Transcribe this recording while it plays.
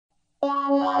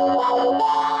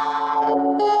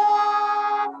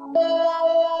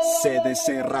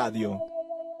CDCradio.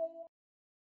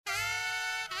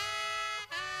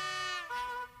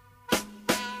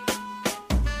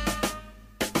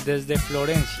 Desde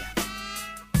Florencia,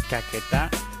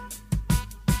 Caquetá,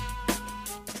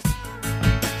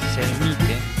 se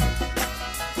emite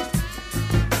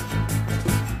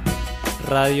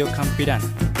Radio Campirana,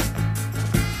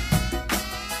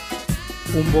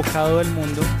 un bocado del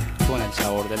mundo con el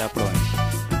sabor de la Provencia.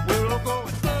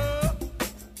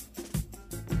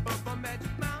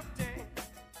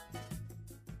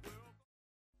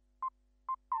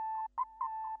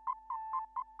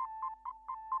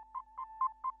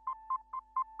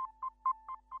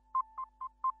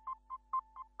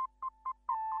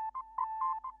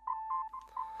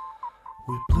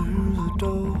 We blew the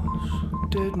doors,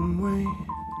 didn't we?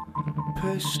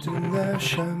 Pissed in their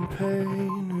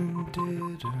champagne and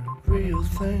did a real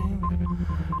thing,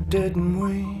 didn't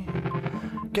we?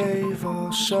 Gave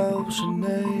ourselves a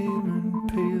name and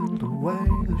peeled away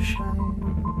the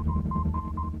shame.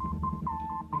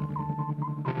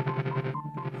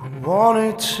 I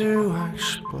wanted to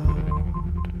explode.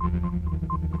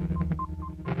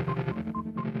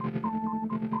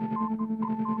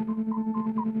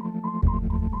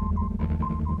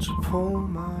 To pull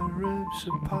my ribs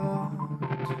apart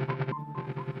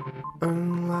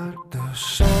and let the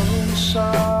sun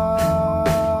inside.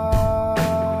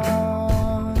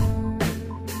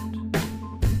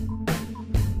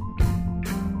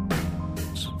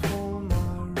 To pull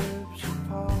my ribs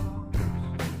apart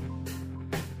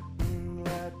and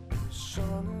let the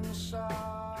sun inside.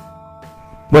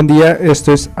 Buen día,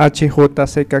 esto es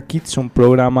HJCK Kids, un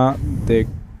programa de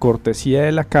cortesía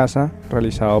de la casa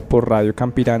realizado por Radio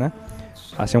Campirana.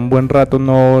 Hace un buen rato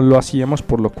no lo hacíamos,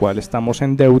 por lo cual estamos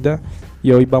en deuda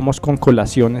y hoy vamos con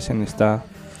colaciones en este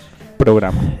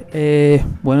programa.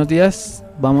 Buenos días,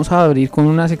 vamos a abrir con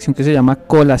una sección que se llama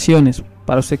Colaciones.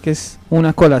 Para usted, ¿qué es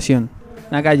una colación?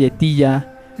 Una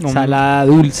galletilla, salada,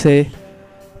 dulce,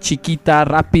 chiquita,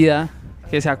 rápida,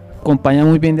 que se acompaña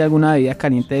muy bien de alguna bebida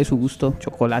caliente de su gusto,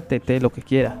 chocolate, té, lo que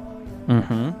quiera.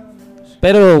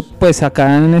 Pero pues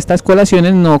acá en estas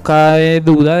colaciones no cabe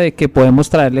duda de que podemos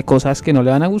traerle cosas que no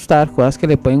le van a gustar, cosas que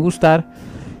le pueden gustar,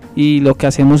 y lo que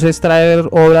hacemos es traer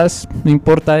obras, no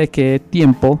importa de qué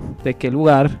tiempo, de qué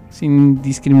lugar, sin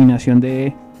discriminación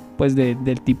del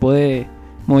tipo de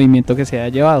movimiento que se haya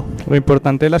llevado. Lo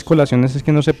importante de las colaciones es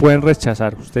que no se pueden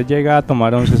rechazar. Usted llega a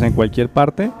tomar onces en cualquier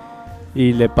parte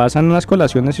y le pasan unas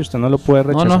colaciones y usted no lo puede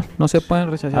rechazar. No se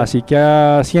pueden rechazar. Así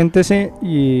que siéntese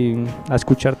y a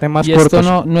escuchar temas y cortos.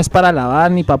 Esto no es para lavar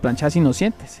ni para planchar, sino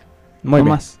siéntese. Muy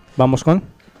bien. Más. Vamos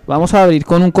a abrir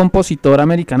con un compositor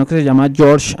americano que se llama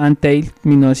George Antheil,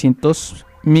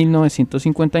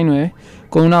 1959,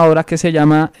 con una obra que se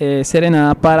llama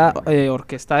Serenata para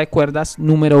orquesta de cuerdas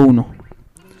número 1.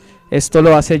 Esto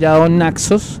lo ha sellado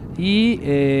Naxos y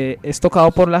es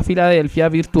tocado por la Philadelphia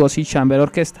Virtuosi Chamber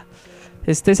Orchestra.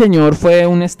 Este señor fue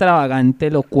un extravagante,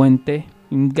 elocuente,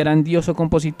 un grandioso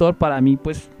compositor, para mí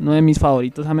pues uno de mis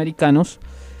favoritos americanos,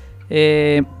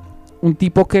 un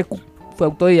tipo que fue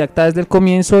autodidacta desde el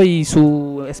comienzo y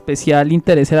su especial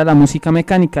interés era la música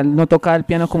mecánica. Él no tocaba el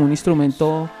piano como un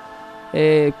instrumento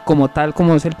como tal,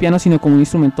 como es el piano, sino como un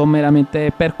instrumento meramente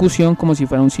de percusión, como si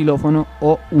fuera un xilófono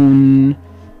o un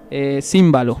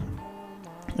címbalo.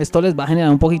 Esto les va a generar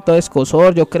un poquito de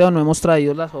escozor, yo creo. No hemos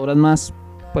traído las obras más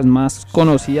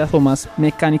conocidas o más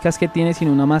mecánicas que tiene,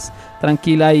 sino una más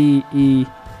tranquila y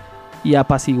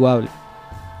apaciguable.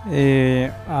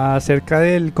 Acerca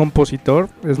del compositor,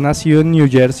 es nacido en New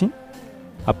Jersey,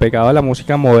 apegado a la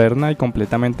música moderna y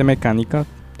completamente mecánica.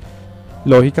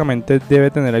 Lógicamente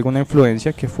debe tener alguna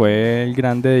influencia, que fue el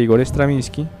grande de Igor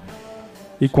Stravinsky,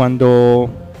 y cuando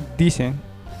dice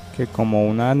que, como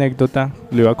una anécdota,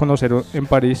 lo iba a conocer en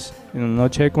París en una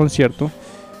noche de concierto,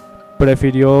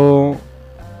 prefirió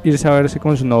irse a verse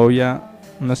con su novia,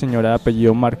 una señora de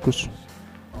apellido Marcus,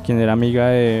 quien era amiga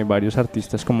de varios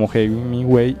artistas como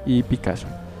Hemingway y Picasso.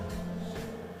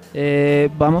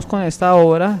 Vamos con esta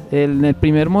obra. El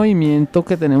primer movimiento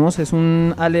que tenemos es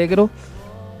un allegro.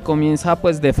 Comienza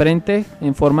pues de frente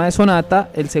en forma de sonata.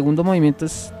 El segundo movimiento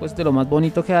es pues de lo más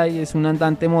bonito que hay, es un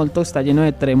andante molto, está lleno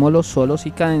de trémolos, solos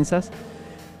y cadenzas.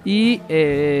 Y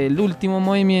el último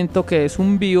movimiento, que es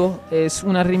un vivo, es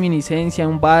una reminiscencia,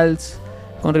 un vals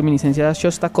con reminiscencia de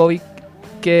Shostakovich,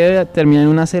 que termina en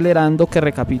un acelerando que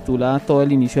recapitula todo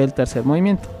el inicio del tercer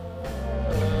movimiento.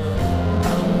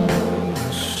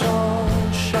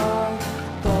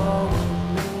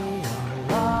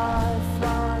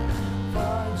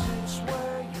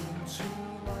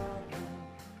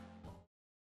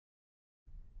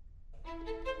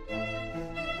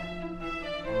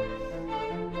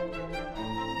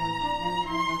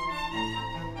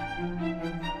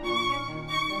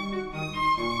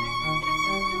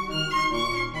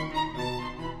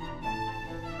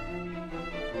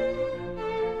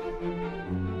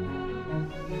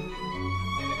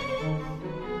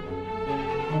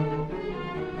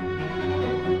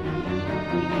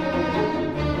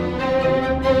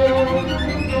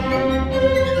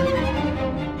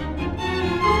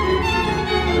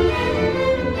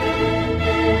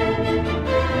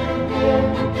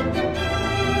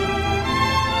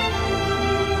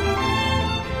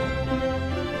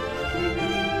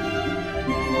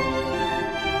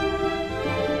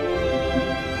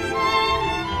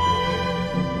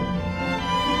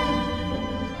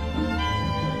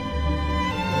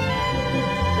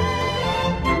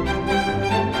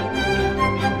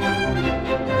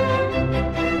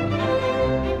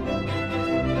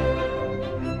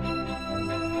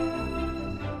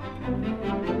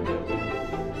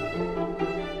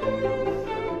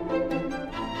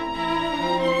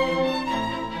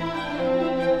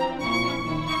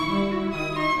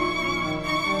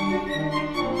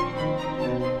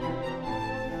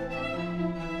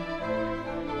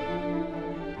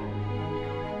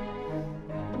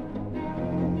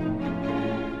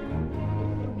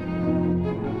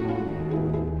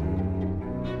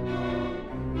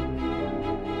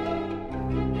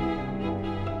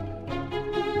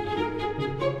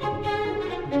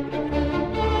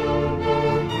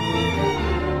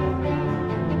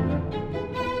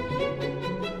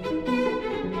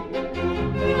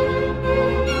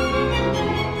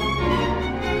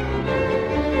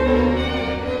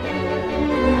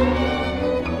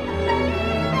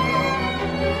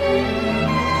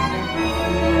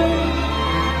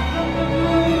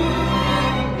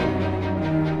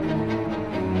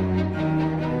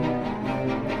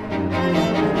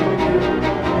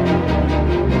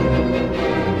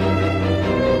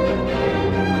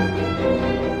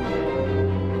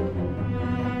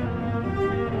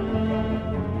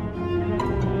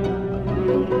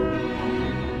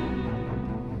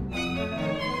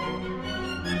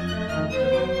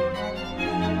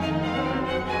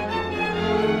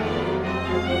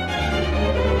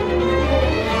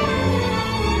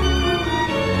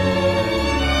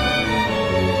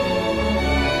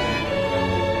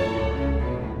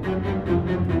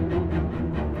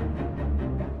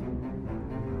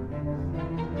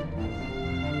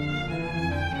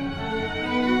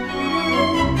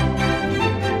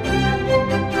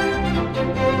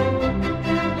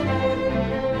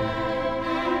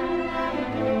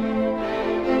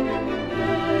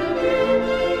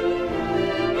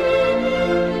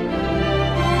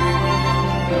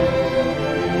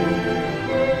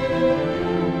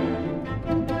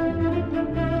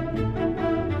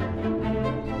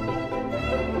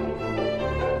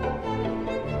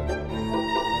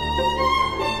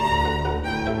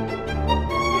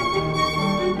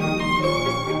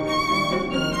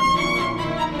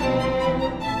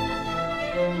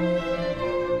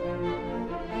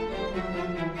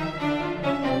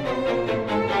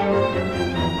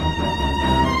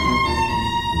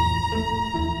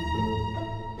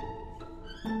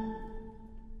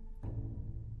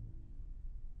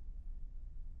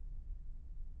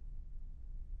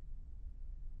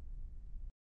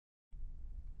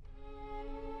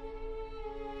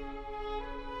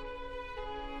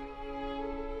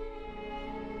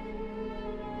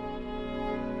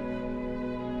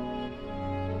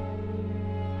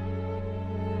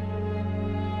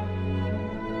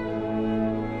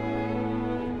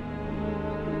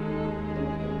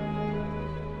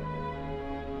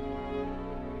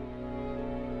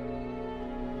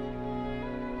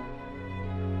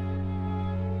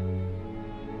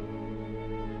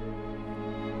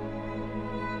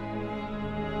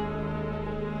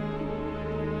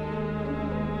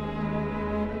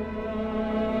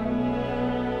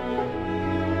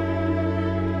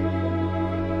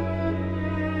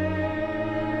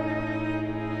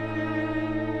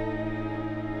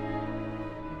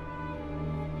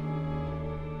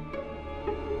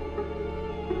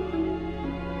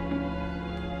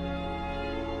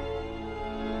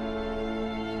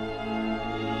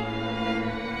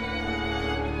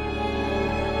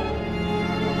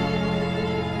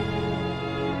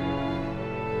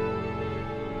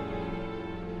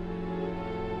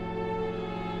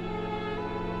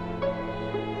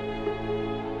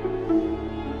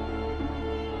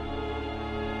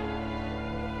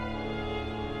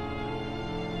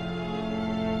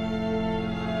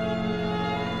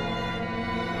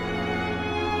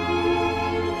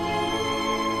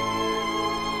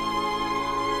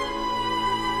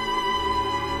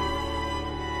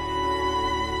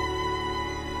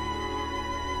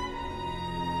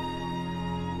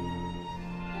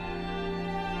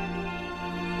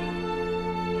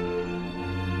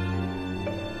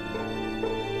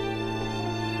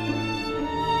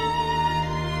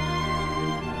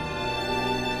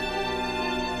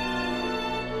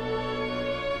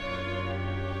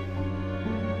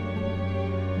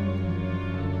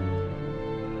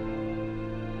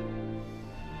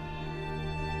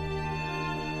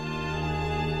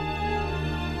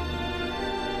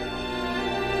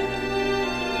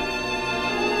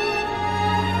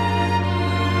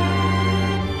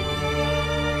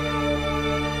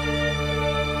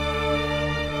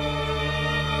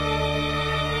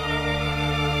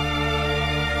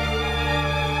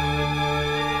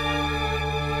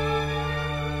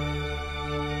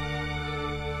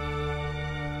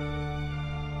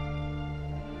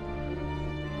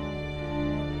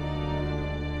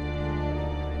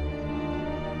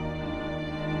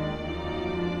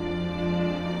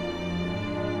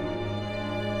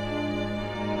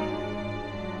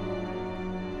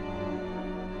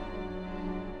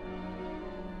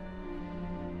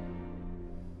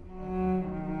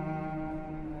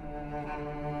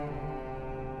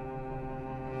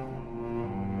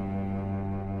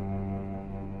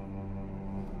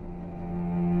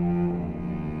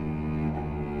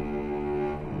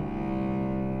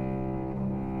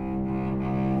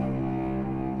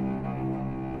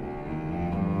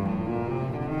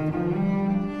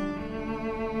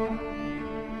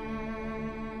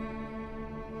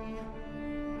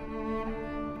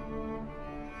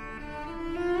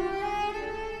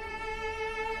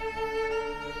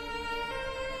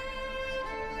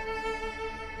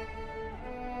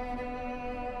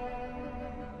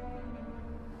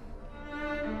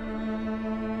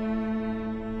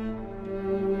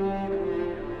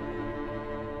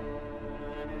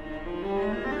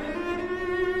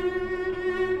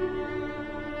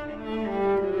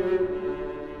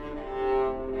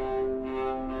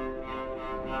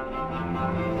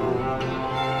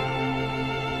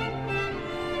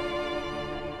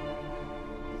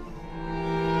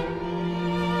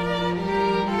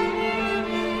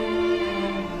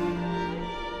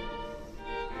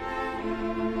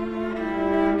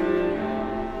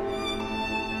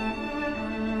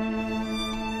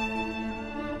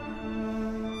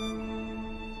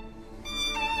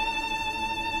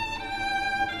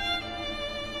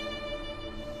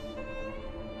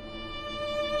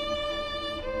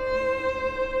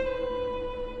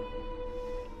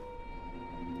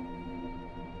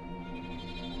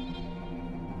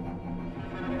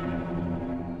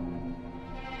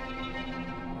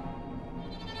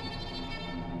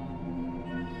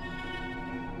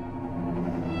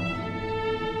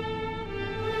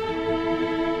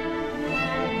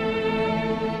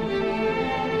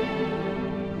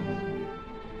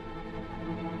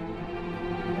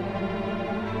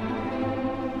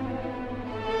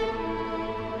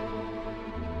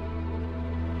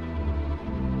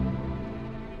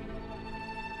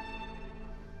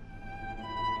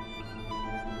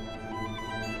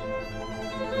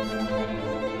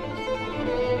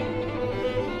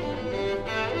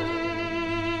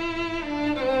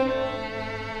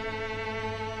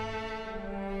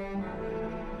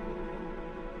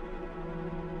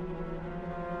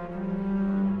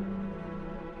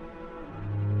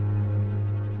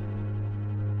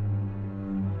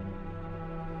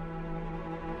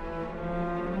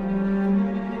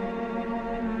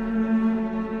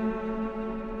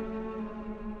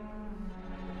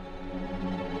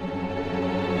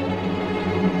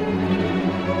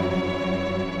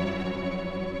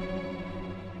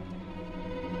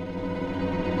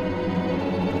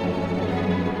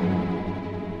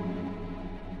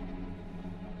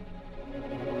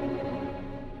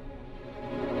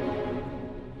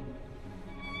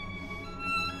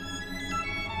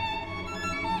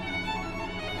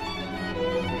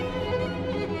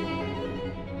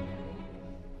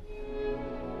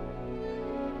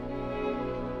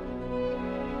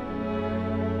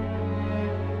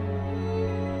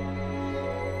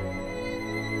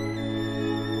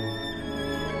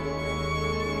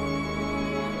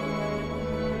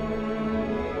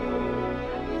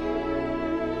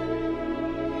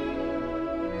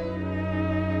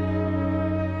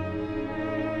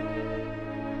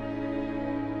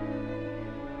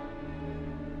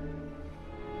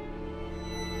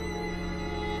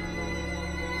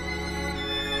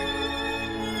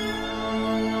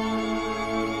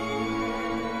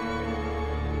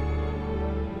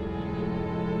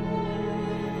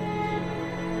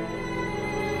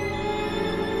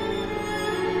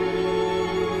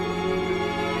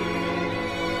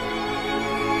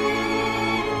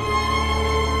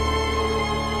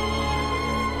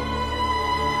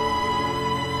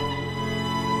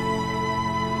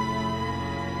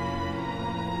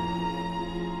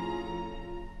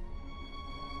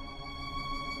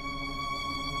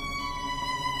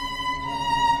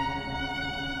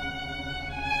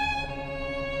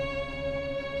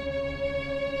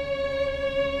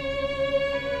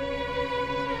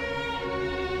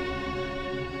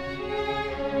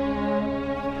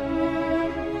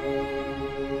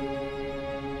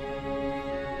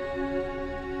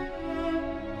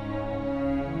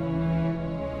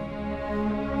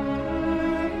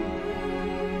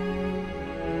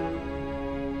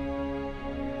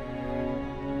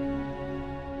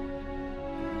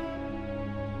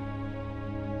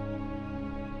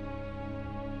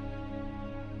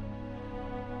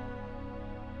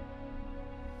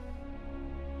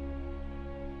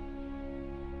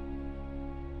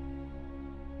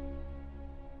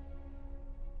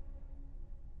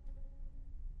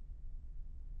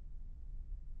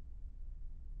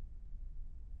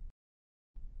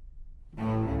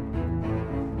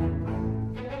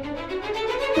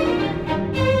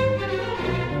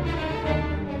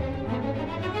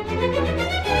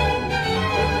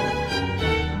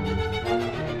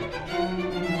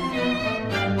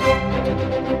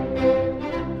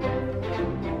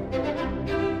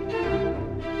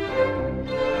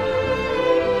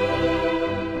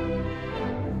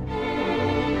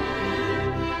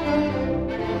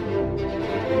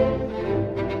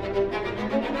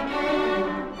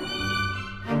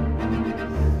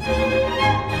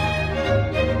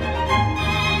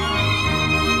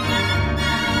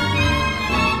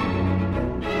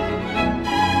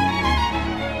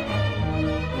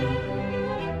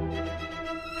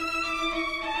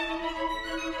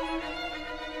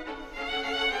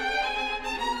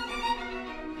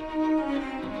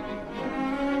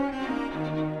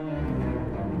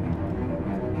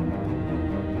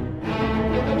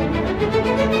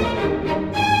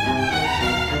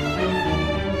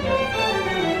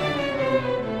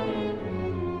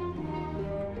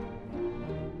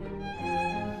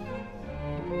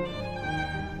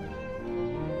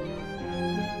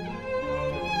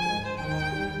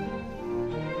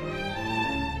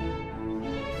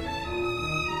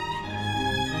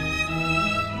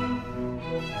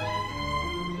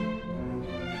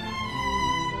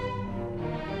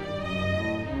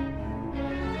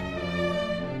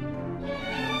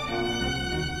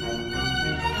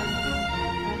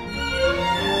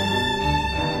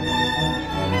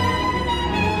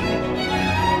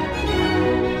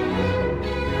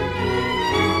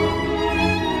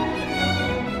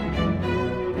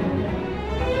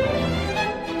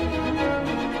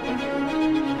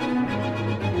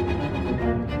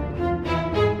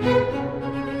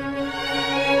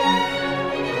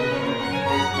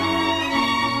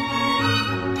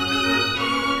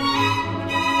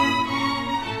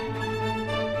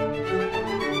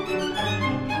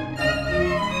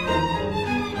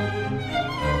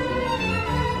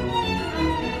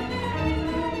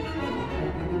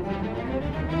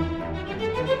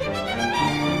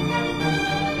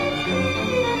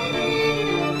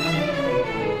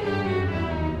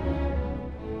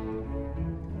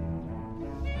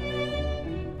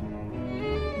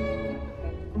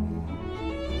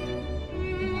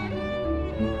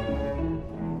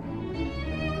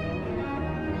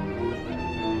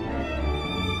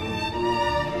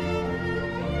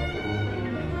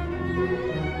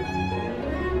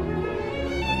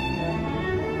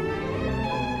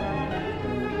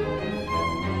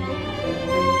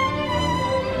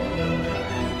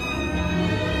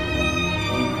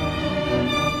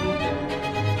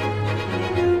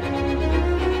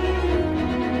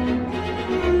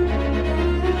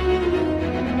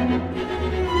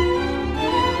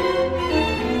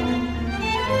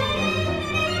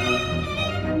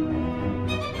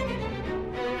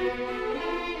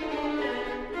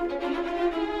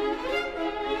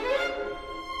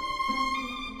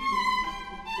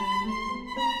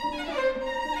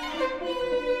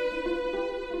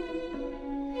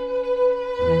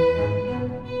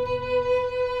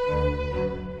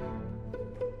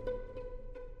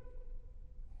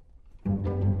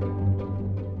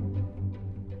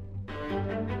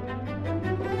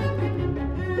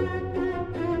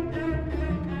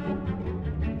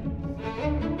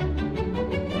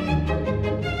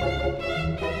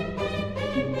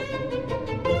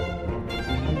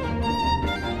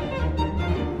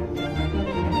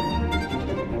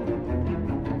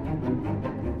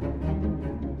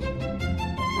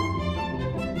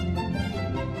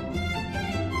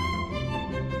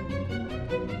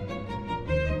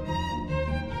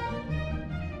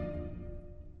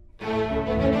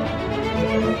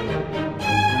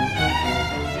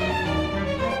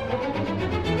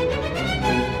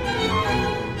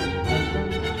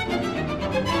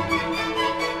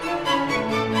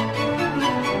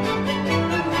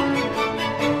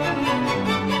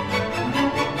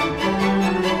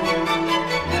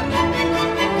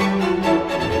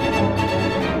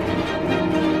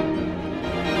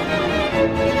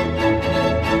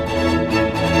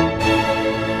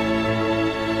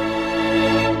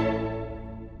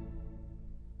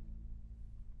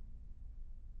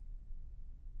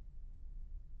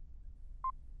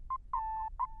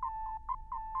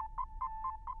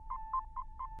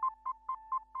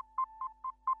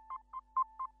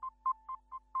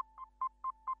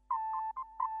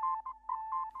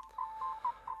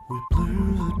 We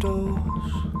blew the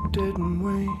doors, didn't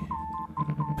we?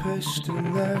 Pissed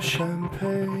in their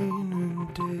champagne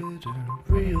and did a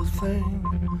real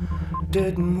thing,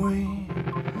 didn't we?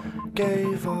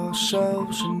 Gave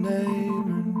ourselves a name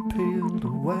and peeled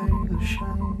away the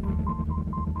shame.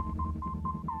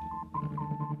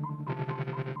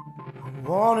 I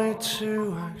wanted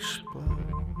to explode.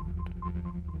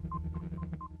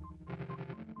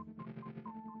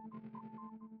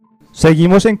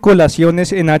 Seguimos en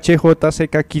Colaciones en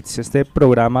HJCK Kids, este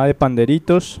programa de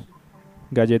panderitos,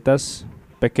 galletas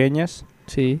pequeñas.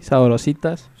 Sí,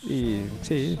 sabrositas. Y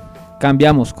sí.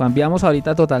 Cambiamos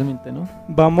ahorita totalmente, ¿no?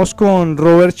 Vamos con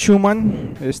Robert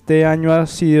Schumann. Este año ha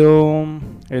sido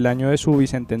el año de su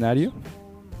bicentenario.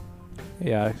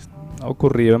 Ha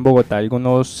ocurrido en Bogotá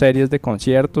algunas series de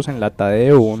conciertos, en la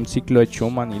Tadeo hubo un ciclo de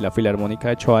Schumann y la Filarmónica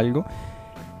ha hecho algo.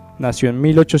 Nació en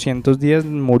 1810,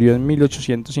 murió en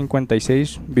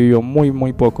 1856, vivió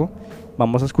muy poco.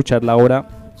 Vamos a escuchar la obra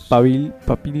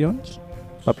Papillons,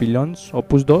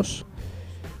 Opus 2.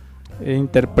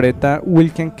 Interpreta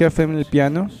Wilken Keffe en el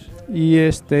piano y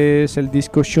este es el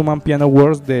disco Schumann Piano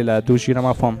Works de la Deutsche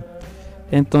Grammophon.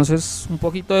 Entonces, un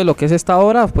poquito de lo que es esta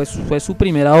obra, pues fue su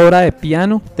primera obra de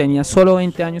piano, tenía solo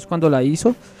 20 años cuando la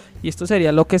hizo y esto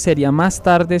sería lo que sería más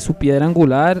tarde su piedra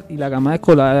angular y la gama de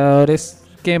colaboradores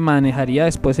que manejaría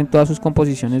después en todas sus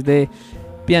composiciones de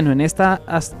piano. En esta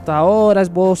hasta ahora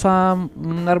esboza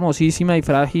una hermosísima y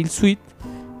frágil suite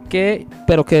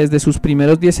pero que desde sus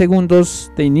primeros 10 segundos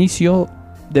de inicio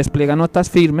despliega notas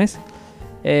firmes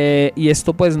y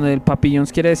esto pues el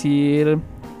papillons quiere decir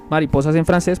mariposas en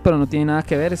francés, pero no tiene nada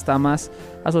que ver, está más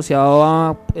asociado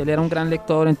a, él era un gran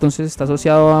lector, entonces está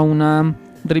asociado a una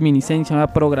reminiscencia, una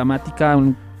programática,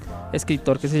 un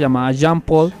escritor que se llamaba Jean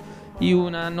Paul y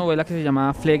una novela que se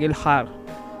llamaba Flegelhaar,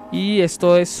 y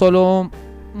esto es solo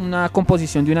una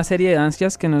composición de una serie de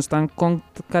danzas que no están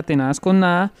concatenadas con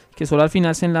nada, que solo al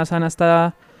final se enlazan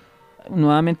hasta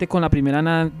nuevamente con la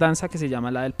primera danza que se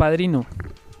llama la del padrino.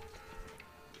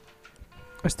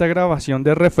 Esta grabación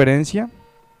de referencia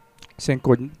se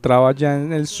encontraba ya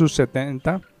en el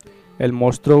sub-70 el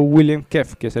monstruo William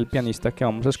Keff, que es el pianista que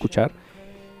vamos a escuchar,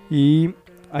 y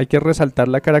hay que resaltar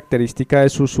la característica de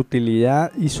su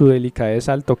sutilidad y su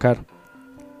delicadeza al tocar,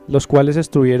 los cuales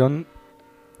estuvieron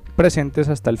presentes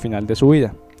hasta el final de su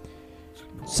vida.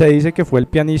 Se dice que fue el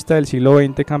pianista del siglo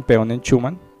XX campeón en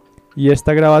Schumann, y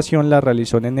esta grabación la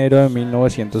realizó en enero de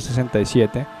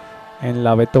 1967 en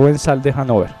la Beethoven-Saal de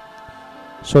Hannover.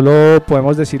 Solo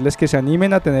podemos decirles que se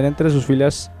animen a tener entre sus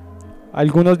filas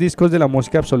algunos discos de la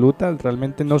música absoluta,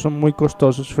 realmente no son muy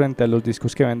costosos frente a los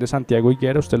discos que vende Santiago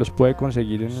Higuera, usted los puede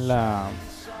conseguir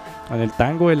en el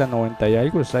tango de la 90 y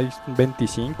algo, hay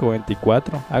 25,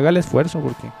 24, haga el esfuerzo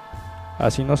porque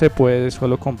así no se puede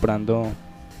solo comprando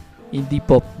indie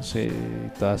pop, sí,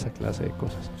 toda esa clase de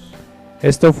cosas.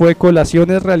 Esto fue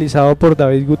Colaciones realizado por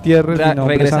David Gutiérrez.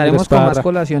 Regresaremos con más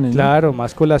colaciones. Claro, ¿no?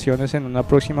 Más colaciones en una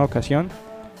próxima ocasión.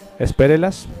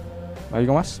 Espérelas.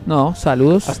 ¿Algo más? No,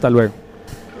 saludos. Hasta luego.